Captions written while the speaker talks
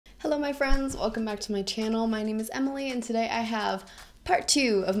Hello my friends, welcome back to my channel. My name is Emily and today I have part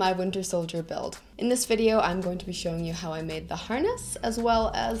 2 of my Winter Soldier build. In this video I'm going to be showing you how I made the harness as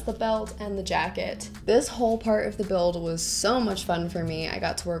well as the belt and the jacket. This whole part of the build was so much fun for me. I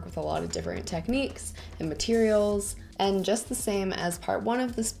got to work with a lot of different techniques and materials, and just the same as part 1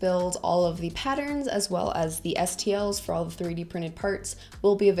 of this build, all of the patterns as well as the STLs for all the 3D printed parts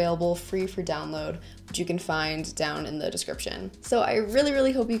will be available free for download, which you can find down in the description. So I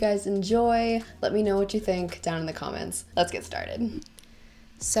really hope you guys enjoy. Let me know what you think down in the comments. Let's get started.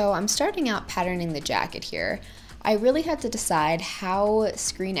 So I'm starting out patterning the jacket here. I really had to decide how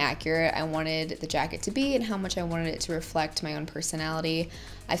screen accurate I wanted the jacket to be and how much I wanted it to reflect my own personality.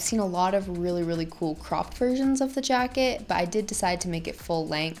 I've seen a lot of really cool cropped versions of the jacket, but I did decide to make it full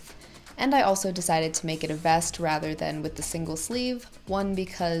length. And I also decided to make it a vest rather than with the single sleeve. 1,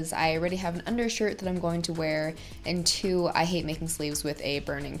 because I already have an undershirt that I'm going to wear, and 2, I hate making sleeves with a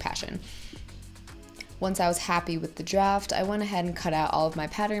burning passion. Once I was happy with the draft, I went ahead and cut out all of my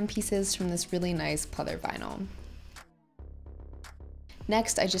pattern pieces from this really nice pleather vinyl.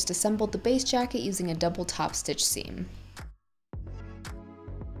 Next, I just assembled the base jacket using a double top stitch seam.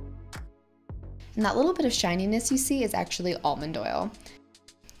 And that little bit of shininess you see is actually almond oil.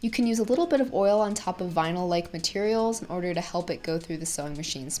 You can use a little bit of oil on top of vinyl-like materials in order to help it go through the sewing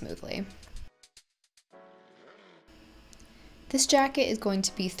machine smoothly. This jacket is going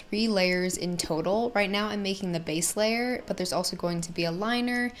to be 3 layers in total. Right now I'm making the base layer, but there's also going to be a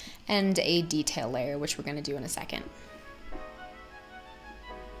liner and a detail layer, which we're going to do in a second.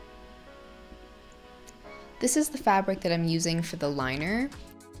 This is the fabric that I'm using for the liner.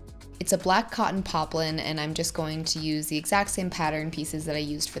 It's a black cotton poplin, and I'm just going to use the exact same pattern pieces that I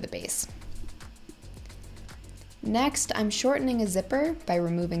used for the base. Next, I'm shortening a zipper by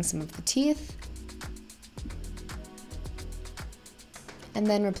removing some of the teeth, and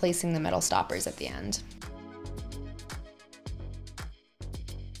then replacing the metal stoppers at the end.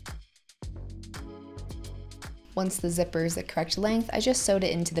 Once the zipper is the correct length, I just sewed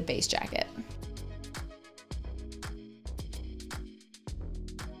it into the base jacket.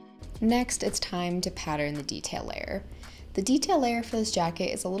 Next, it's time to pattern the detail layer. The detail layer for this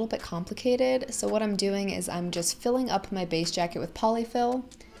jacket is a little bit complicated, so what I'm doing is I'm just filling up my base jacket with polyfill,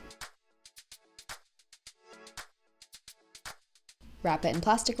 wrap it in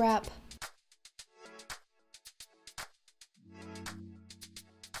plastic wrap,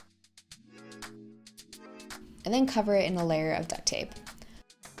 and then cover it in a layer of duct tape.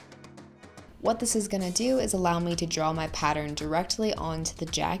 What this is going to do is allow me to draw my pattern directly onto the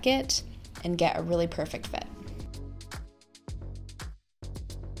jacket and get a really perfect fit.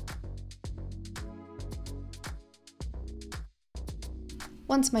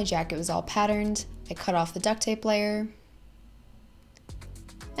 Once my jacket was all patterned, I cut off the duct tape layer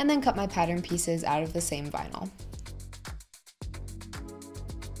and then cut my pattern pieces out of the same vinyl.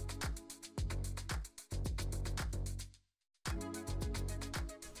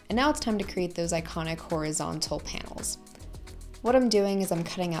 And now it's time to create those iconic horizontal panels. What I'm doing is I'm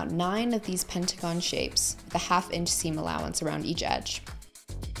cutting out 9 of these pentagon shapes with a 1/2 inch seam allowance around each edge.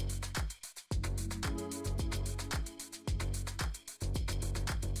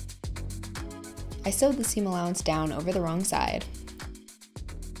 I sewed the seam allowance down over the wrong side.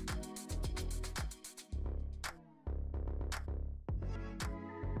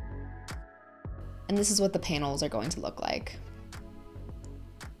 And this is what the panels are going to look like.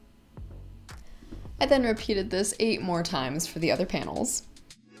 I then repeated this 8 more times for the other panels.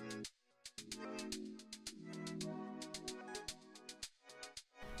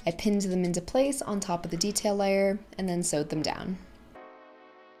 I pinned them into place on top of the detail layer and then sewed them down.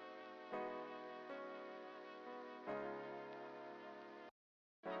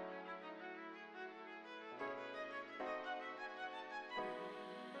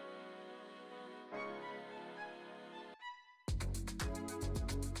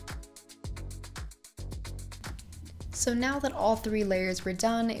 So now that all 3 layers were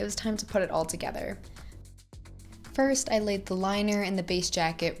done, it was time to put it all together. First, I laid the liner and the base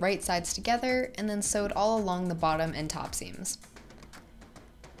jacket right sides together and then sewed all along the bottom and top seams.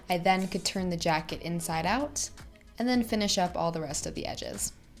 I then could turn the jacket inside out and then finish up all the rest of the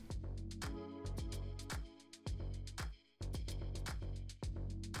edges.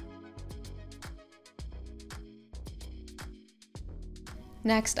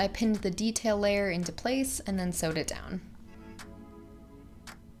 Next, I pinned the detail layer into place and then sewed it down.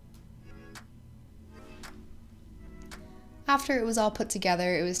 After it was all put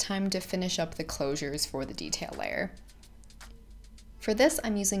together, it was time to finish up the closures for the detail layer. For this,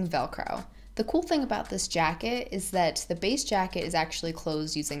 I'm using Velcro. The cool thing about this jacket is that the base jacket is actually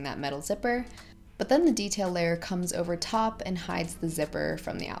closed using that metal zipper, but then the detail layer comes over top and hides the zipper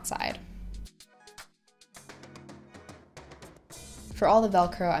from the outside. For all the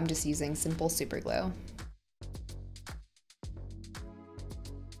Velcro, I'm just using simple super glue.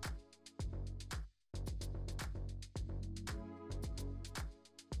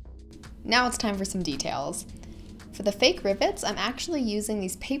 Now it's time for some details. For the fake rivets, I'm actually using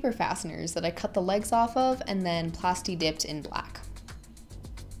these paper fasteners that I cut the legs off of and then plasti dipped in black.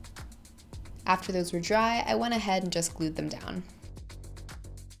 After those were dry, I went ahead and just glued them down.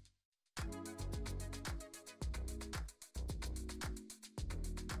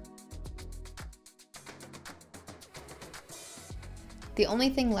 The only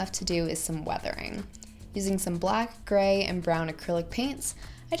thing left to do is some weathering. Using some black, gray, and brown acrylic paints,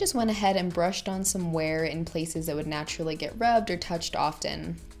 I just went ahead and brushed on some wear in places that would naturally get rubbed or touched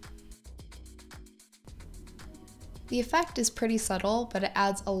often. The effect is pretty subtle, but it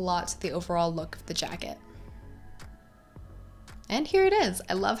adds a lot to the overall look of the jacket. And here it is!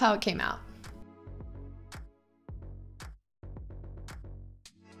 I love how it came out.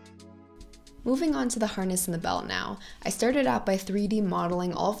 Moving on to the harness and the belt now, I started out by 3D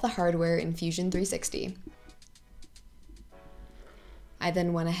modeling all of the hardware in Fusion 360. I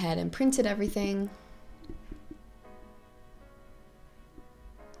then went ahead and printed everything.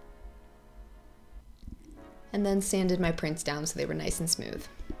 And then sanded my prints down so they were nice and smooth.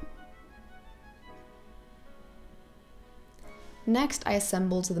 Next, I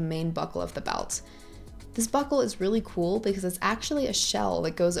assembled the main buckle of the belt. This buckle is really cool because it's actually a shell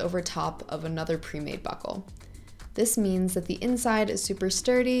that goes over top of another pre-made buckle. This means that the inside is super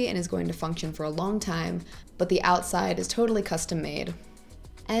sturdy and is going to function for a long time, but the outside is totally custom made.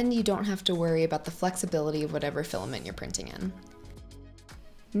 And you don't have to worry about the flexibility of whatever filament you're printing in.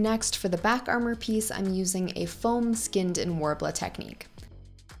 Next, for the back armor piece, I'm using a foam skinned in Warbler technique.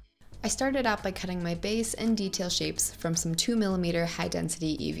 I started out by cutting my base and detail shapes from some 2mm high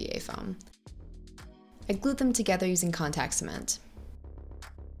density EVA foam. I glued them together using contact cement.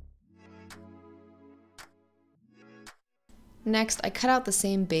 Next, I cut out the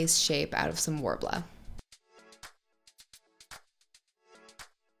same base shape out of some Warbler.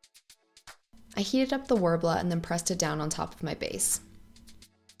 I heated up the Warbler and then pressed it down on top of my base.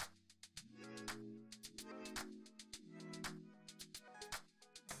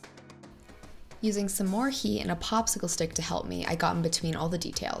 Using some more heat and a popsicle stick to help me, I got in between all the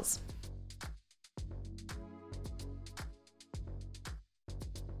details.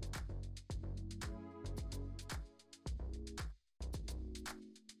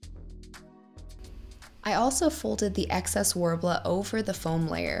 I also folded the excess Warbler over the foam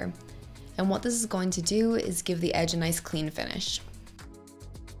layer, and what this is going to do is give the edge a nice clean finish.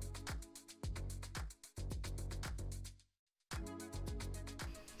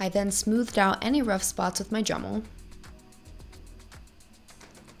 I then smoothed out any rough spots with my Dremel,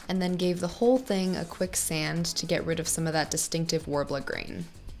 and then gave the whole thing a quick sand to get rid of some of that distinctive Warbler grain.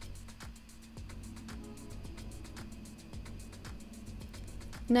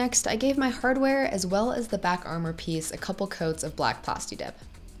 Next, I gave my hardware as well as the back armor piece a couple coats of black plasti dip.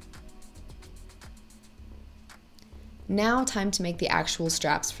 Now time to make the actual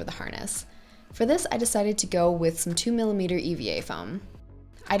straps for the harness. For this, I decided to go with some 2mm EVA foam.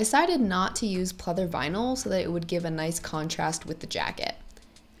 I decided not to use pleather vinyl so that it would give a nice contrast with the jacket.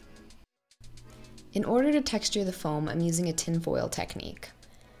 In order to texture the foam, I'm using a tinfoil technique.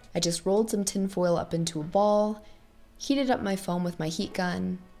 I just rolled some tinfoil up into a ball, heated up my foam with my heat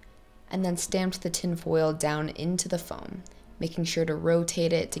gun, and then stamped the tinfoil down into the foam, making sure to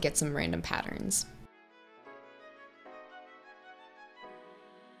rotate it to get some random patterns.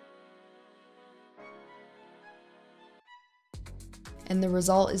 And the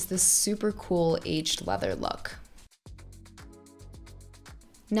result is this super cool aged leather look.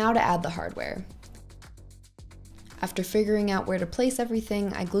 Now to add the hardware. After figuring out where to place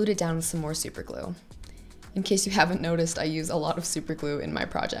everything, I glued it down with some more super glue. In case you haven't noticed, I use a lot of super glue in my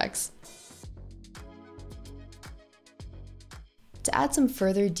projects. To add some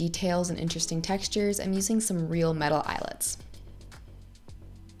further details and interesting textures, I'm using some real metal eyelets.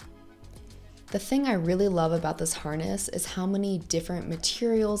 The thing I really love about this harness is how many different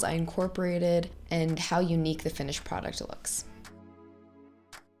materials I incorporated and how unique the finished product looks.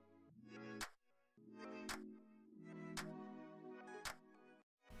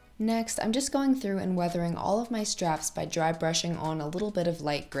 Next, I'm just going through and weathering all of my straps by dry brushing on a little bit of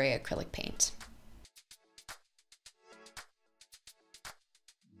light gray acrylic paint.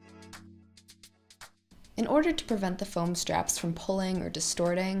 In order to prevent the foam straps from pulling or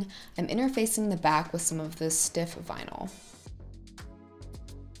distorting, I'm interfacing the back with some of this stiff vinyl.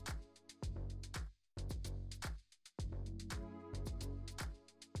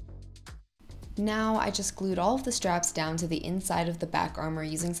 Now I just glued all of the straps down to the inside of the back armor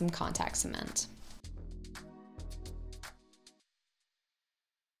using some contact cement.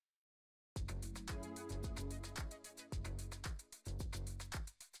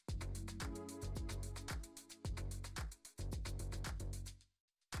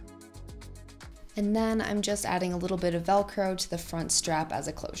 And then I'm just adding a little bit of Velcro to the front strap as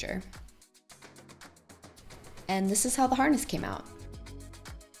a closure. And this is how the harness came out.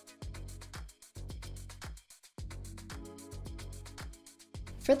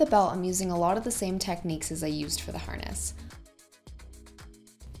 For the belt, I'm using a lot of the same techniques as I used for the harness.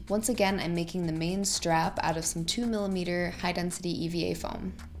 Once again, I'm making the main strap out of some 2mm high-density EVA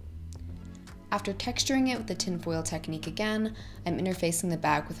foam. After texturing it with the tinfoil technique again, I'm interfacing the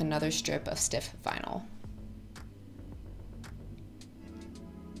back with another strip of stiff vinyl.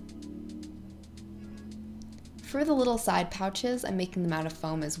 For the little side pouches, I'm making them out of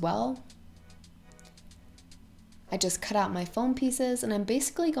foam as well. I just cut out my foam pieces and I'm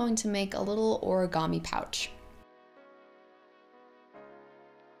basically going to make a little origami pouch.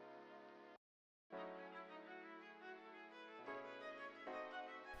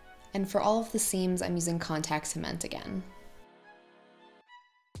 And for all of the seams, I'm using contact cement again.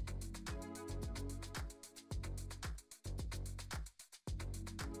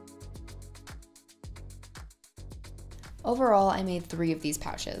 Overall, I made 3 of these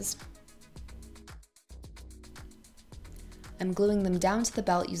pouches. I'm gluing them down to the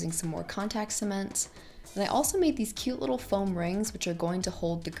belt using some more contact cement. And I also made these cute little foam rings which are going to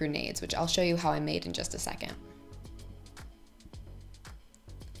hold the grenades, which I'll show you how I made in just a second.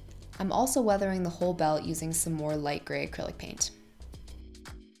 I'm also weathering the whole belt using some more light gray acrylic paint.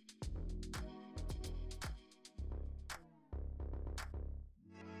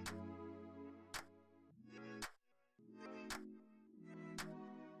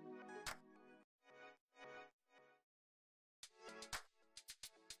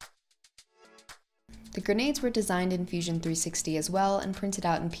 The grenades were designed in Fusion 360 as well and printed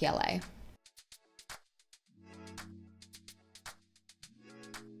out in PLA.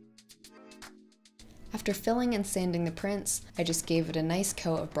 After filling and sanding the prints, I just gave it a nice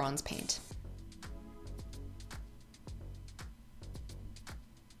coat of bronze paint.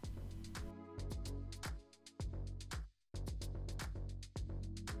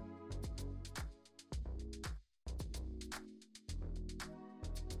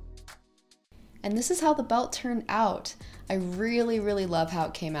 And this is how the belt turned out. I really love how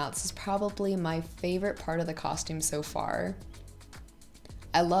it came out. This is probably my favorite part of the costume so far.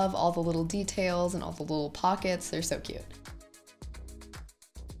 I love all the little details and all the little pockets, they're so cute.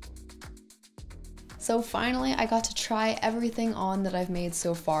 So finally, I got to try everything on that I've made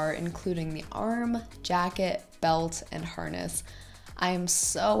so far, including the arm, jacket, belt, and harness. I am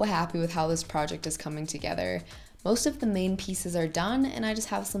so happy with how this project is coming together. Most of the main pieces are done, and I just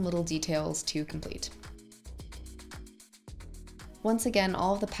have some little details to complete. Once again,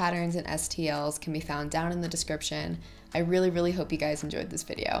 all of the patterns and STLs can be found down in the description. I really hope you guys enjoyed this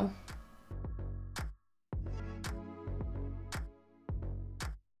video.